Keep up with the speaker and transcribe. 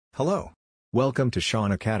Hello. Welcome to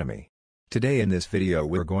Sean Academy. Today in this video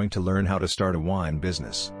we're going to learn how to start a wine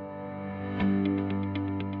business.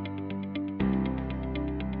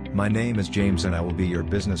 My name is James and I will be your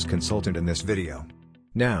business consultant in this video.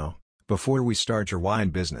 Now, before we start your wine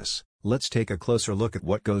business, let's take a closer look at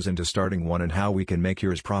what goes into starting one and how we can make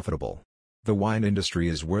yours profitable. The wine industry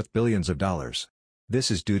is worth billions of dollars.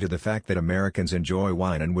 This is due to the fact that Americans enjoy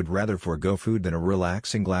wine and would rather forego food than a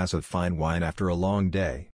relaxing glass of fine wine after a long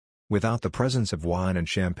day. Without the presence of wine and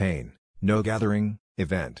champagne, no gathering,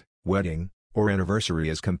 event, wedding, or anniversary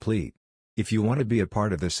is complete. If you want to be a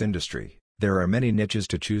part of this industry, there are many niches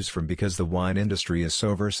to choose from because the wine industry is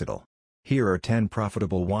so versatile. Here are 10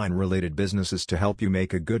 profitable wine-related businesses to help you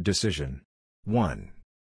make a good decision. 1.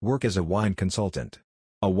 Work as a wine consultant.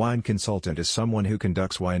 A wine consultant is someone who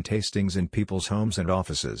conducts wine tastings in people's homes and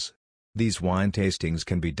offices. These wine tastings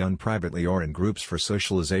can be done privately or in groups for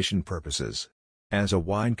socialization purposes. As a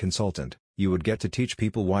wine consultant, you would get to teach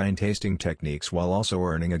people wine tasting techniques while also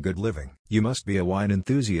earning a good living. You must be a wine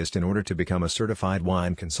enthusiast in order to become a certified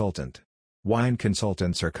wine consultant. Wine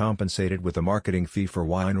consultants are compensated with a marketing fee for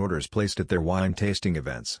wine orders placed at their wine tasting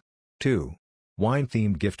events. 2.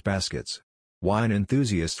 Wine-themed gift baskets. Wine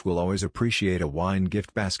enthusiasts will always appreciate a wine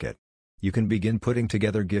gift basket. You can begin putting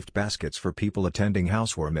together gift baskets for people attending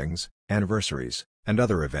housewarmings, anniversaries, and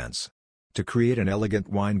other events. To create an elegant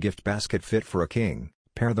wine gift basket fit for a king,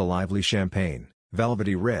 pair the lively champagne,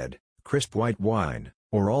 velvety red, crisp white wine,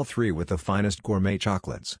 or all three with the finest gourmet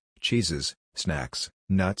chocolates, cheeses, snacks,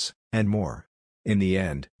 nuts, and more. In the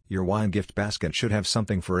end, your wine gift basket should have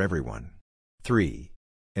something for everyone. 3.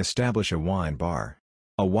 Establish a wine bar.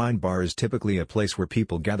 A wine bar is typically a place where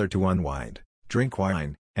people gather to unwind, drink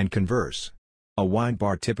wine, and converse. A wine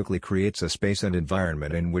bar typically creates a space and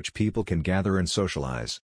environment in which people can gather and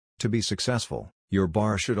socialize. To be successful, your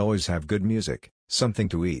bar should always have good music, something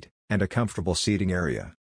to eat, and a comfortable seating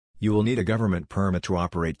area. You will need a government permit to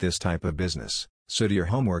operate this type of business, so do your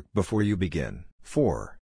homework before you begin.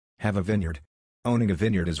 4. Have a vineyard. Owning a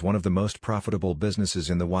vineyard is one of the most profitable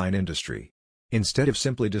businesses in the wine industry. Instead of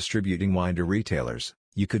simply distributing wine to retailers,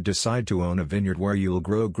 you could decide to own a vineyard where you will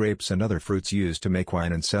grow grapes and other fruits used to make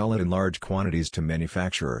wine and sell it in large quantities to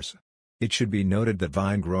manufacturers. It should be noted that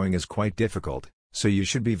vine growing is quite difficult, so you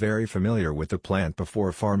should be very familiar with the plant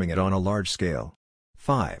before farming it on a large scale.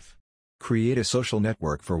 5. Create a social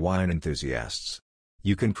network for wine enthusiasts.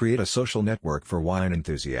 You can create a social network for wine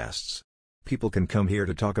enthusiasts. People can come here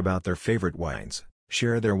to talk about their favorite wines,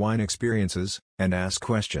 share their wine experiences, and ask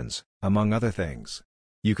questions, among other things.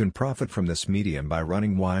 You can profit from this medium by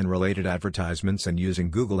running wine-related advertisements and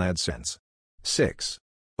using Google AdSense. 6.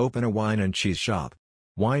 Open a wine and cheese shop.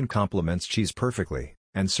 Wine complements cheese perfectly,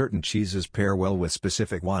 and certain cheeses pair well with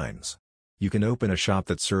specific wines. You can open a shop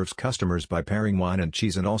that serves customers by pairing wine and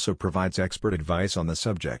cheese and also provides expert advice on the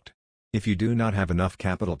subject. If you do not have enough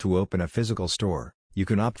capital to open a physical store, you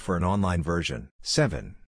can opt for an online version.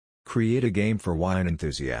 7. Create a game for wine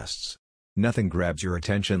enthusiasts. Nothing grabs your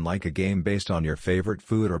attention like a game based on your favorite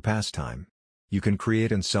food or pastime. You can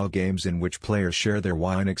create and sell games in which players share their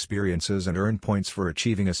wine experiences and earn points for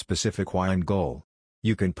achieving a specific wine goal.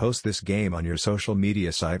 You can post this game on your social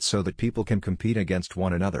media sites so that people can compete against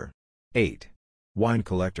one another. 8. Wine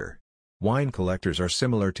collector. Wine collectors are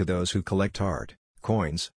similar to those who collect art,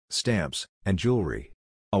 coins, stamps, and jewelry.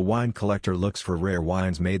 A wine collector looks for rare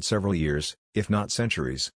wines made several years, if not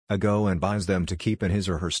centuries, ago and buys them to keep in his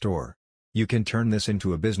or her store. You can turn this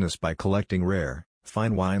into a business by collecting rare,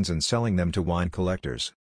 fine wines and selling them to wine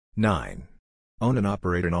collectors. 9. Own and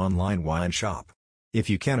operate an online wine shop. If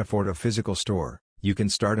you can't afford a physical store, you can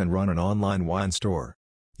start and run an online wine store.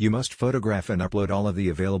 You must photograph and upload all of the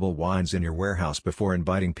available wines in your warehouse before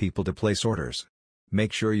inviting people to place orders.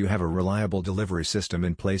 Make sure you have a reliable delivery system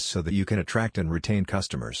in place so that you can attract and retain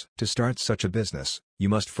customers. To start such a business, you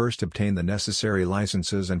must first obtain the necessary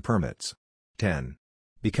licenses and permits. 10.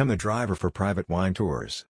 Become a driver for private wine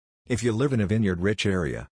tours. If you live in a vineyard-rich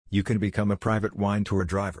area, you can become a private wine tour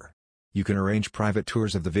driver. You can arrange private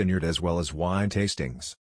tours of the vineyard as well as wine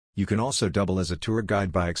tastings. You can also double as a tour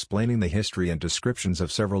guide by explaining the history and descriptions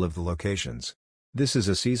of several of the locations. This is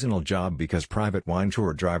a seasonal job because private wine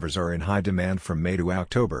tour drivers are in high demand from May to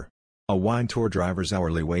October. A wine tour driver's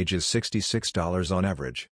hourly wage is $66 on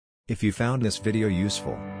average. If you found this video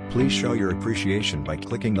useful, please show your appreciation by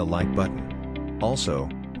clicking the like button. Also,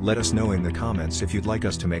 let us know in the comments if you'd like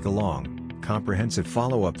us to make a long, comprehensive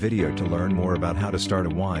follow-up video to learn more about how to start a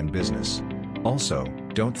wine business. Also,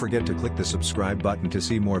 don't forget to click the subscribe button to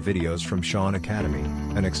see more videos from Sean Academy,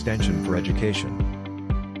 an extension for education.